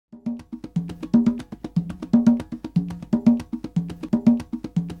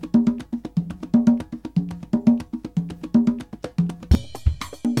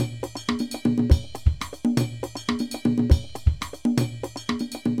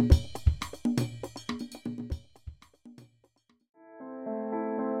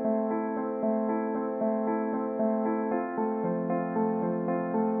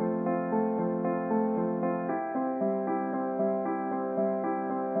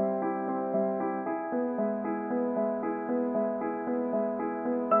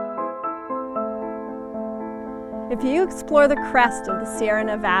If you explore the crest of the Sierra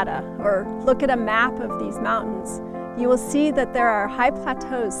Nevada or look at a map of these mountains, you will see that there are high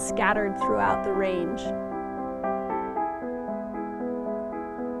plateaus scattered throughout the range.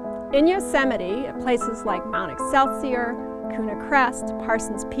 In Yosemite, at places like Mount Excelsior, Kuna Crest,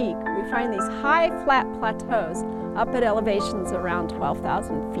 Parsons Peak, we find these high flat plateaus up at elevations around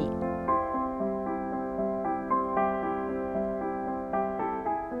 12,000 feet.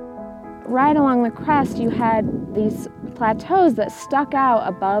 Right along the crest, you had these plateaus that stuck out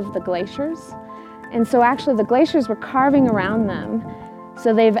above the glaciers. And so actually the glaciers were carving around them.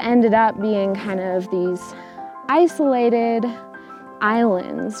 So they've ended up being kind of these isolated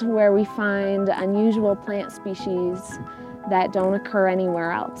islands where we find unusual plant species that don't occur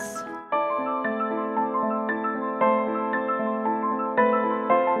anywhere else.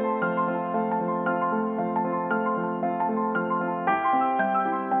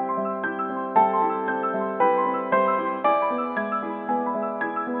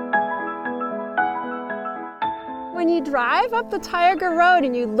 When you drive up the Tioga Road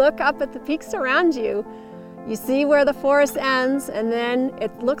and you look up at the peaks around you, you see where the forest ends, and then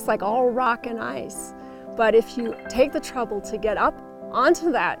it looks like all rock and ice. But if you take the trouble to get up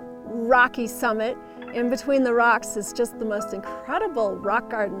onto that rocky summit, in between the rocks is just the most incredible rock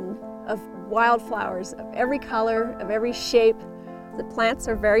garden of wildflowers of every color, of every shape. The plants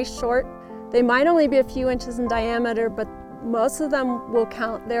are very short. They might only be a few inches in diameter, but most of them will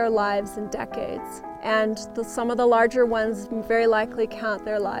count their lives in decades. And some of the larger ones very likely count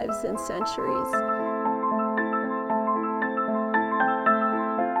their lives in centuries.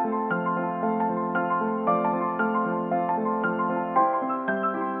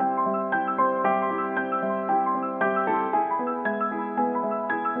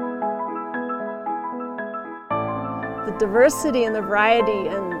 The diversity and the variety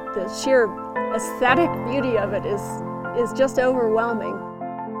and the sheer aesthetic beauty of it is just overwhelming.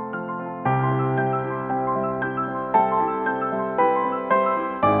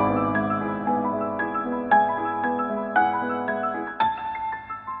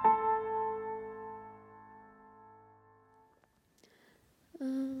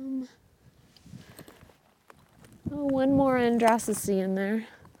 One more Andrassy in there.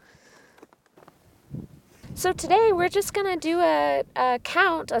 So today we're just going to do a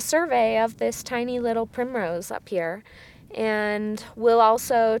survey of this tiny little primrose up here. And we'll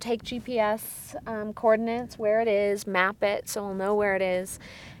also take GPS coordinates, where it is, map it so we'll know where it is.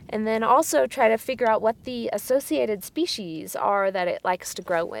 And then also try to figure out what the associated species are that it likes to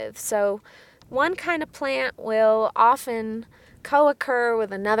grow with. So one kind of plant will often co-occur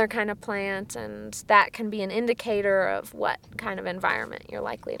with another kind of plant, and that can be an indicator of what kind of environment you're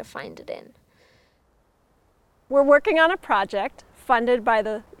likely to find it in. We're working on a project funded by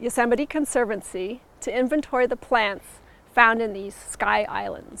the Yosemite Conservancy to inventory the plants found in these sky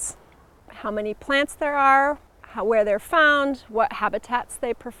islands. How many plants there are, where they're found, what habitats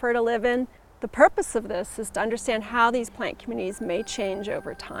they prefer to live in. The purpose of this is to understand how these plant communities may change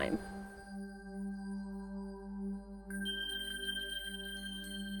over time.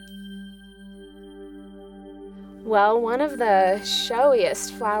 Well, one of the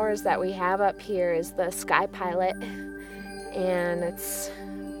showiest flowers that we have up here is the sky pilot, and it's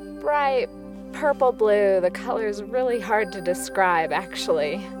bright purple blue. The color is really hard to describe,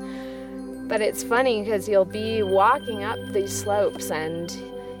 actually, but it's funny because you'll be walking up these slopes and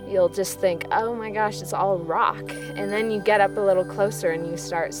you'll just think, oh my gosh, it's all rock, and then you get up a little closer and you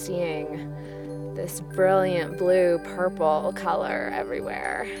start seeing this brilliant blue purple color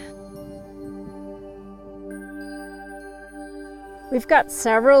everywhere. We've got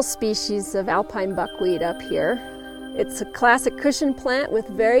several species of alpine buckwheat up here. It's a classic cushion plant with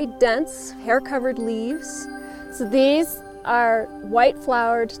very dense, hair-covered leaves. So these are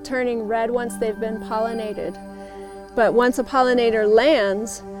white-flowered, turning red once they've been pollinated. But once a pollinator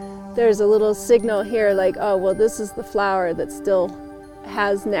lands, there's a little signal here like, oh, well, this is the flower that still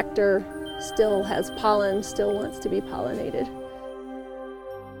has nectar, still has pollen, still wants to be pollinated.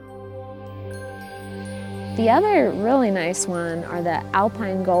 The other really nice one are the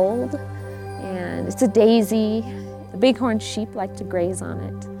alpine gold, and it's a daisy. The bighorn sheep like to graze on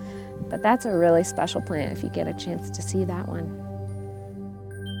it, but that's a really special plant if you get a chance to see that one.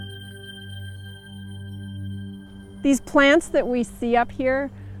 These plants that we see up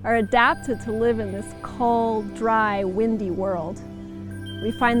here are adapted to live in this cold, dry, windy world.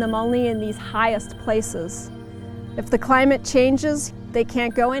 We find them only in these highest places. If the climate changes, they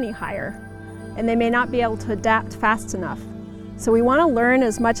can't go any higher, and they may not be able to adapt fast enough. So we want to learn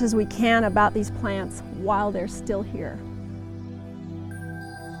as much as we can about these plants while they're still here.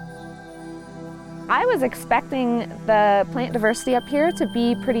 I was expecting the plant diversity up here to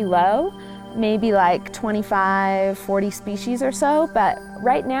be pretty low, maybe like 25, 40 species or so, but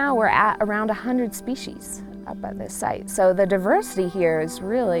right now we're at around 100 species up at this site. So the diversity here is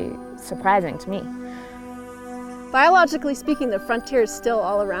really surprising to me. Biologically speaking, the frontier is still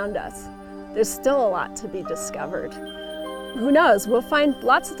all around us. There's still a lot to be discovered. Who knows, we'll find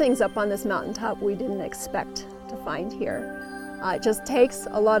lots of things up on this mountaintop we didn't expect to find here. It just takes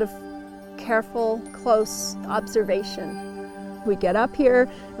a lot of careful, close observation. We get up here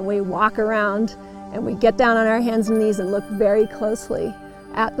and we walk around and we get down on our hands and knees and look very closely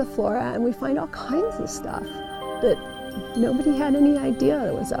at the flora, and we find all kinds of stuff that nobody had any idea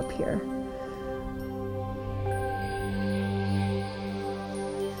that was up here.